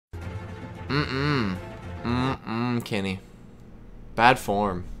Kenny. Bad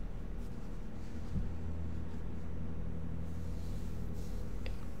form.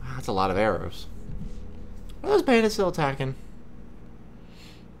 That's a lot of arrows. Are those bandits still attacking?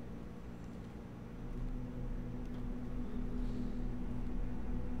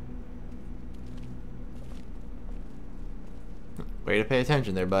 Way to pay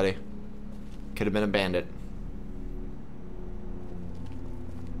attention there, buddy. Could have been a bandit.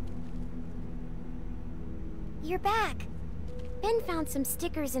 You're back. Ben found some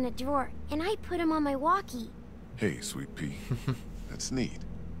stickers in a drawer, and I put them on my walkie. Hey, Sweet Pea. That's neat.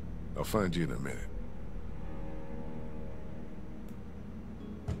 I'll find you in a minute.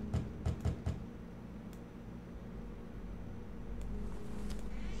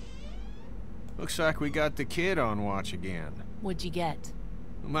 Looks like we got the kid on watch again. What'd you get?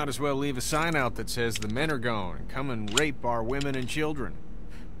 We might as well leave a sign out that says the men are gone and come and rape our women and children.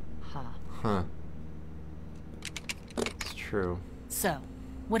 Huh. It's true. So,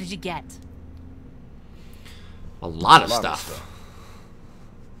 what did you get? A lot of stuff.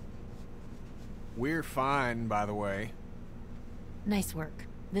 We're fine, by the way. Nice work.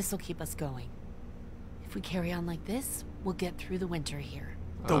 This'll keep us going. If we carry on like this, we'll get through the winter here.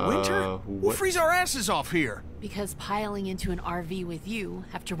 The winter? We'll freeze our asses off here. Because piling into an RV with you,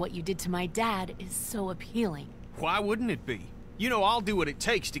 after what you did to my dad, is so appealing. Why wouldn't it be? You know I'll do what it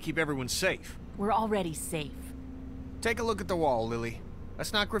takes to keep everyone safe. We're already safe. Take a look at the wall, Lily.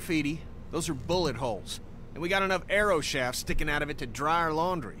 That's not graffiti. Those are bullet holes. And we got enough arrow shafts sticking out of it to dry our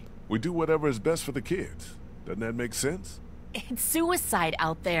laundry. We do whatever is best for the kids. Doesn't that make sense? It's suicide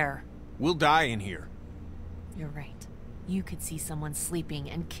out there. We'll die in here. You're right. You could see someone sleeping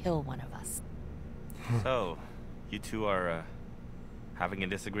and kill one of us. So, you two are, having a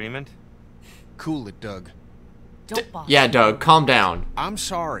disagreement? Cool it, Doug. Don't bother. Yeah, Doug, calm down. I'm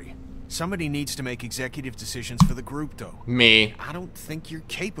sorry. Somebody needs to make executive decisions for the group, though. Me. I don't think you're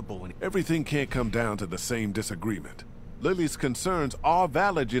capable in... Everything can't come down to the same disagreement. Lily's concerns are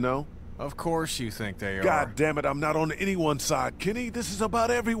valid, you know. Of course you think they are. God damn it, I'm not on anyone's side, Kenny. This is about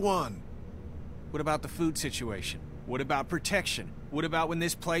everyone. What about the food situation? What about protection? What about when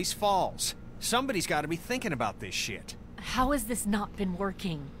this place falls? Somebody's got to be thinking about this shit. How has this not been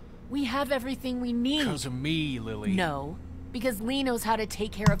working? We have everything we need. Because of me, Lily. No, because Lee knows how to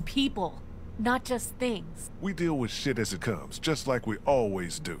take care of people, not just things. We deal with shit as it comes, just like we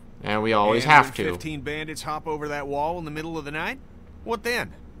always do. And we always And have when to. 15 bandits hop over that wall in the middle of the night? What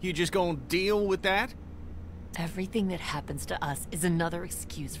then? You just gonna deal with that? Everything that happens to us is another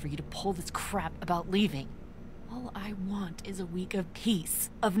excuse for you to pull this crap about leaving. All I want is a week of peace,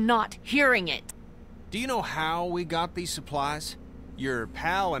 of not hearing it. Do you know how we got these supplies? Your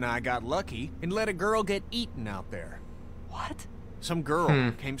pal and I got lucky and let a girl get eaten out there. What? Some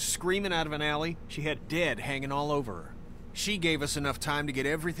girl came screaming out of an alley. She had dead hanging all over her. She gave us enough time to get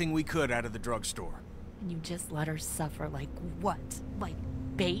everything we could out of the drugstore. And you just let her suffer like what? Like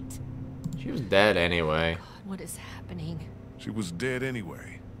bait? She was dead anyway. God, what is happening? She was dead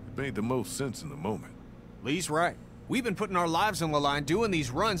anyway. It made the most sense in the moment. Lee's right. We've been putting our lives on the line doing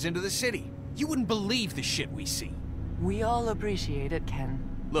these runs into the city. You wouldn't believe the shit we see. We all appreciate it, Ken.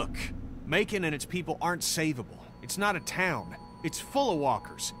 Look, Macon and its people aren't savable. It's not a town. It's full of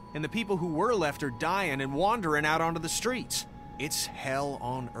walkers, and the people who were left are dying and wandering out onto the streets. It's hell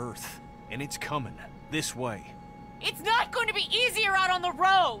on earth, and it's coming this way. It's not going to be easier out on the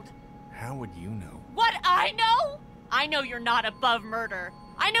road! How would you know? What I know? I know you're not above murder.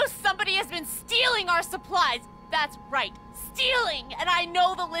 I know somebody has been stealing our supplies. That's right, stealing! And I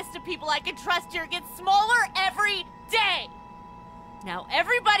know the list of people I can trust here gets smaller every day! Now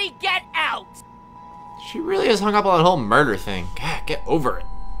everybody get out! She really is hung up on that whole murder thing. God, get over it.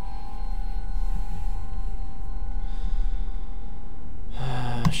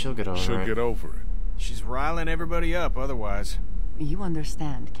 She'll get over it. She'll get over it. She's riling everybody up otherwise. You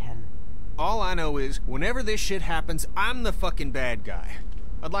understand, Ken. All I know is, whenever this shit happens, I'm the fucking bad guy.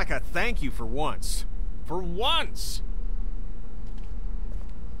 I'd like a thank you for once. For once!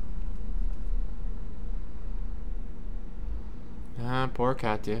 Ah, poor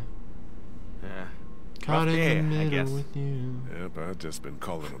Katya. Yeah. Caught Rough day, in the I middle guess. with you. Yep, I've just been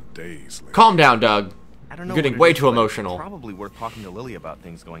calling them days lately. Calm down, Doug. I don't know You're getting what it way is, too but emotional. It's probably worth talking to Lily about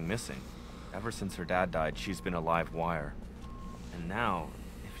things going missing. Ever since her dad died, she's been a live wire. And now,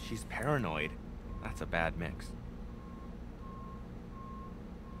 if she's paranoid, that's a bad mix.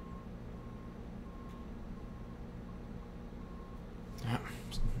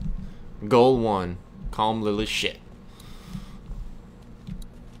 Goal 1. Calm Lily's shit.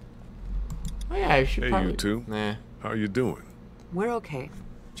 Oh yeah, I should Hey, probably... you two. Nah. How you doing? We're okay.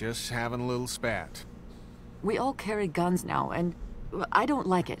 Just having a little spat. We all carry guns now, and I don't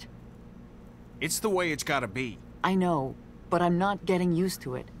like it. It's the way it's gotta be. I know, but I'm not getting used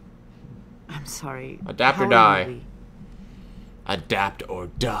to it. I'm sorry. Adapt or How are die. you, Lee? Adapt or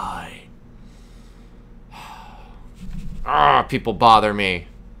die. Ah, people bother me.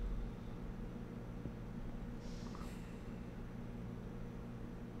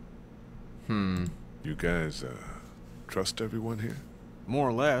 You guys, trust everyone here? More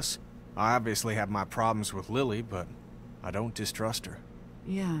or less. I obviously have my problems with Lily, but I don't distrust her.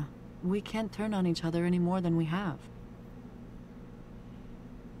 Yeah, we can't turn on each other any more than we have.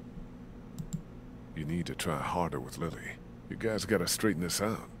 You need to try harder with Lily. You guys gotta straighten this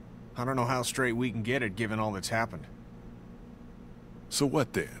out. I don't know how straight we can get it given all that's happened. So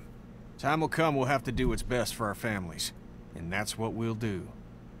what then? Time will come we'll have to do what's best for our families. And that's what we'll do.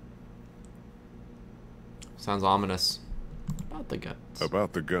 Sounds ominous. About the guns.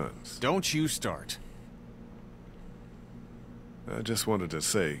 About the guns. Don't you start. I just wanted to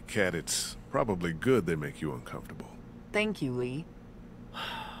say, Kat, it's probably good they make you uncomfortable. Thank you, Lee.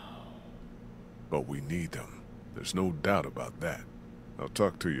 But we need them. There's no doubt about that. I'll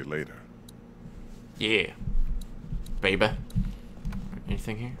talk to you later. Yeah. Baby.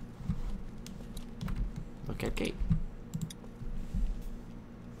 Anything here? Look at gate.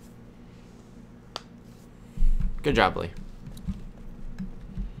 Good job, Lee.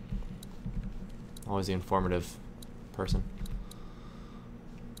 Always the informative person.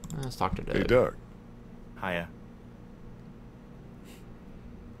 Let's talk to Doug. Hey, Doug. Hiya.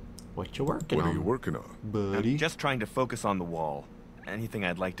 What you working on? What are you working on? buddy? I'm just trying to focus on the wall. Anything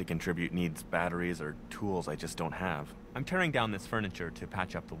I'd like to contribute needs batteries or tools I just don't have. I'm tearing down this furniture to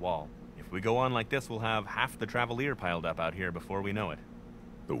patch up the wall. If we go on like this, we'll have half the Travelier piled up out here before we know it.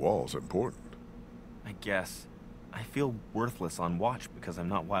 The wall's important. I guess. I feel worthless on watch because I'm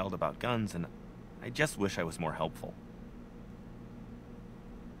not wild about guns, and I just wish I was more helpful.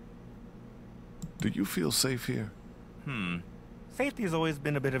 Do you feel safe here? Safety has always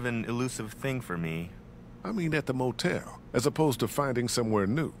been a bit of an elusive thing for me. I mean at the motel, as opposed to finding somewhere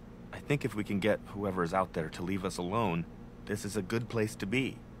new. I think if we can get whoever's out there to leave us alone, this is a good place to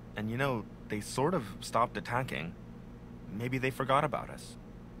be. And you know, they sort of stopped attacking. Maybe they forgot about us.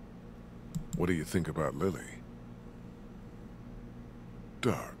 What do you think about Lily?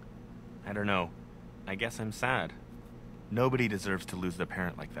 Doug. I don't know. I guess I'm sad. Nobody deserves to lose their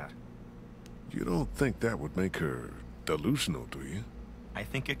parent like that. You don't think that would make her delusional, do you? I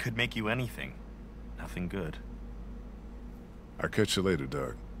think it could make you anything. Nothing good. I'll catch you later,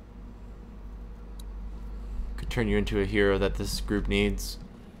 Doug. Could turn you into a hero that this group needs.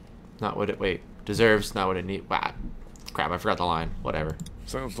 Not what it deserves, not what it needs. Wow. Crap, I forgot the line. Whatever.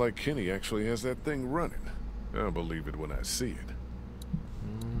 Sounds like Kenny actually has that thing running. I'll believe it when I see it.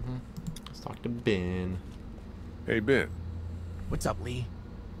 Let's talk to Ben. Hey, Ben. What's up, Lee?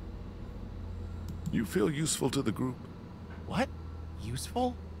 You feel useful to the group? What?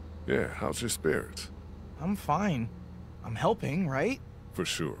 Useful? Yeah, how's your spirits? I'm fine. I'm helping, right? For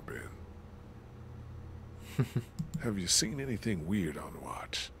sure, Ben. Have you seen anything weird on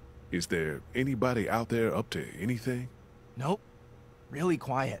watch? Is there anybody out there up to anything? Nope. Really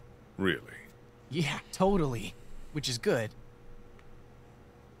quiet. Really? Yeah, totally. Which is good.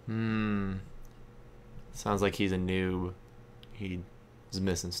 Sounds like he's a noob. He's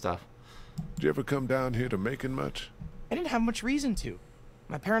missing stuff. Did you ever come down here to Macon much? I didn't have much reason to.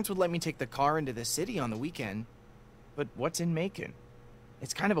 My parents would let me take the car into the city on the weekend. But what's in Macon?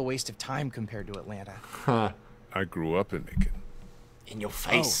 It's kind of a waste of time compared to Atlanta. Huh. I grew up in Macon. In your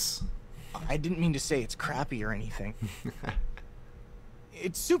face. I didn't mean to say it's crappy or anything.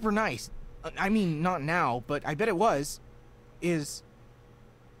 It's super nice. I mean, not now, but I bet it was.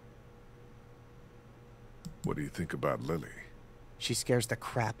 What do you think about Lily? She scares the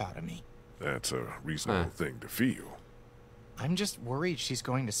crap out of me. That's a reasonable thing to feel. I'm just worried she's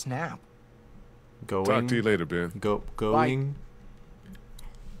going to snap. Going. Talk to you later, Ben. Going.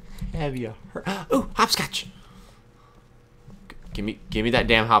 Have you heard? Ooh, hopscotch. Give me that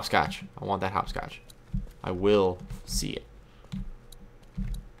damn hopscotch. I want that hopscotch. I will see it.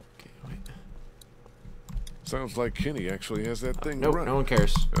 Okay, wait. Sounds like Kenny actually has that thing Nope, running. no one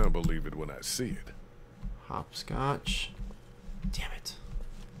cares. I'll believe it when I see it. Hopscotch. Damn it.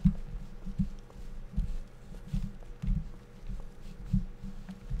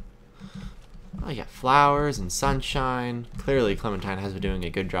 Oh, you got flowers and sunshine. Clearly, Clementine has been doing a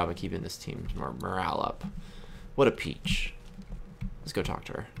good job of keeping this team's morale up. What a peach. Let's go talk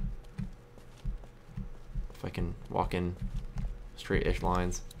to her. If I can walk in straight-ish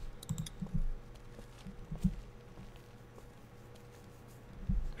lines.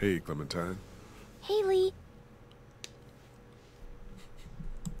 Hey, Clementine. Haley,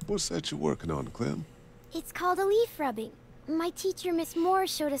 What's that you're working on, Clem? it's called a leaf rubbing. My teacher, Miss Moore,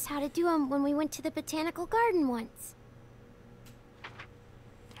 showed us how to do them when we went to the botanical garden once.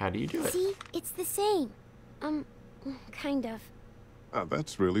 How do you do it? See, it's the same. Kind of. Ah,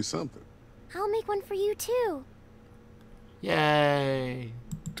 that's really something. I'll make one for you too. Yay.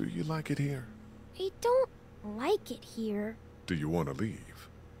 Do you like it here? I don't like it here. Do you want to leave?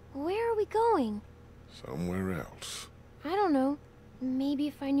 Where are we going? Somewhere else. I don't know. Maybe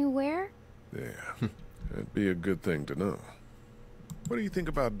if I knew where? Yeah, that'd be a good thing to know. What do you think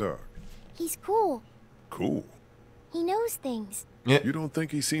about Doug? He's cool. Cool. He knows things. You don't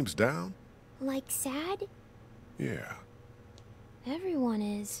think he seems down? Like sad? Yeah. Everyone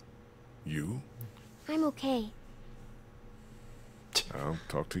is. You? I'm okay. I'll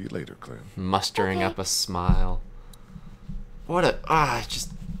talk to you later, Clem. Mustering Okay. up a smile. What a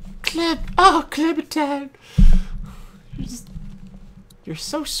just Clementine. You're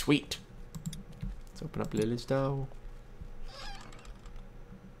so sweet. Let's open up Lily's door.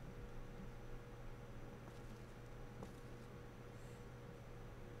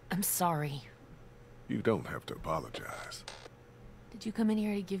 I'm sorry. You don't have to apologize. Did you come in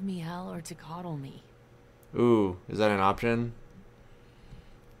here to give me hell or to coddle me? Ooh, is that an option?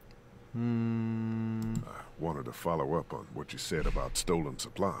 I wanted to follow up on what you said about stolen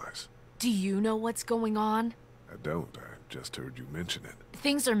supplies. Do you know what's going on? I don't. I just heard you mention it.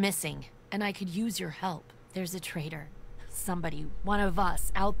 Things are missing, and I could use your help. There's a traitor. Somebody, one of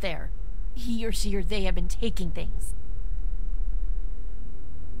us, out there. He or she or they have been taking things.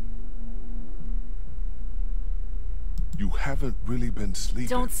 You haven't really been sleeping.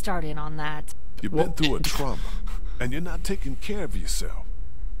 Don't start in on that. You've been through a trauma, and you're not taking care of yourself.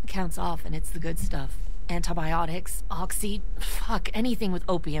 Counts off, and it's the good stuff. Antibiotics, oxy, fuck, anything with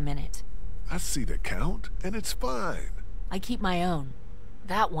opium in it. I see the count, and it's fine. I keep my own.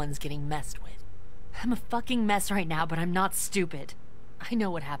 That one's getting messed with. I'm a fucking mess right now, but I'm not stupid. I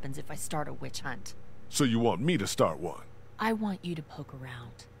know what happens if I start a witch hunt. So you want me to start one? I want you to poke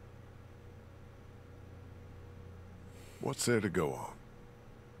around. What's there to go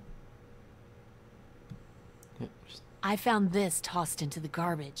on? I found this tossed into the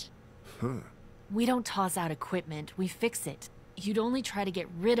garbage. Huh. We don't toss out equipment, we fix it. You'd only try to get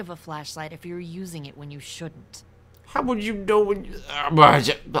rid of a flashlight if you were using it when you shouldn't. How would you know when you...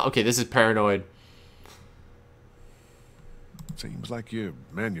 Okay, this is paranoid. Seems like you're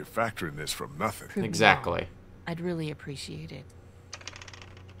manufacturing this from nothing. Prove me Exactly. wrong. I'd really appreciate it.